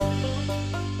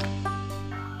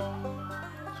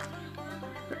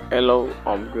Hello,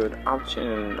 good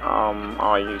afternoon. How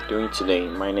are you doing today?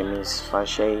 My name is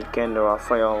Fashay Kendo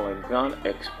Raphael, a gun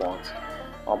expert.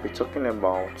 I'll be talking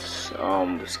about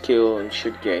the skill you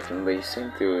should get in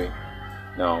racing theory.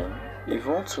 Now, if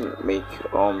you want to make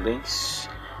this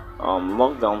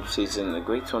lockdown season a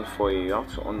great one for you, you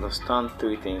have to understand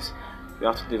three things. You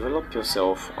have to develop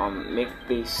yourself and make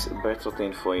this a better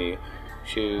thing for you.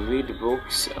 So you read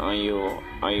books and you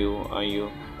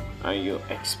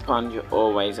expand your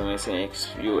horizon. When I say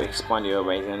you expand your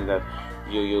horizon, that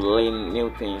you learn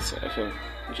new things. I think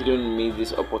you don't miss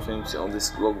this opportunity on this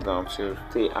lockdown to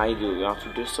stay idle. You have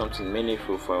to do something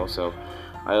meaningful for yourself.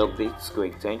 I hope this is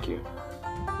great. Thank you.